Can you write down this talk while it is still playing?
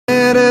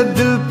मेरे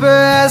दिल पे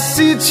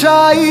ऐसी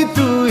छाई,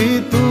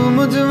 तू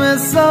मुझ में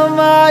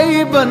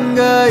समाई, बन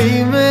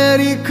गई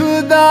मेरी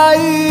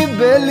खुदाई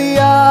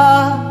बेलिया।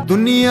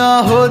 दुनिया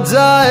हो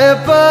जाए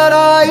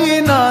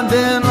पराई, ना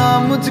देना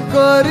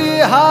मुझको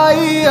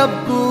रिहाई, अब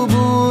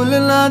कबूल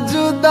ना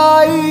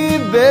जुदाई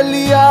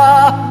बेलिया।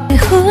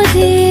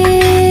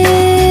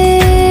 खुदी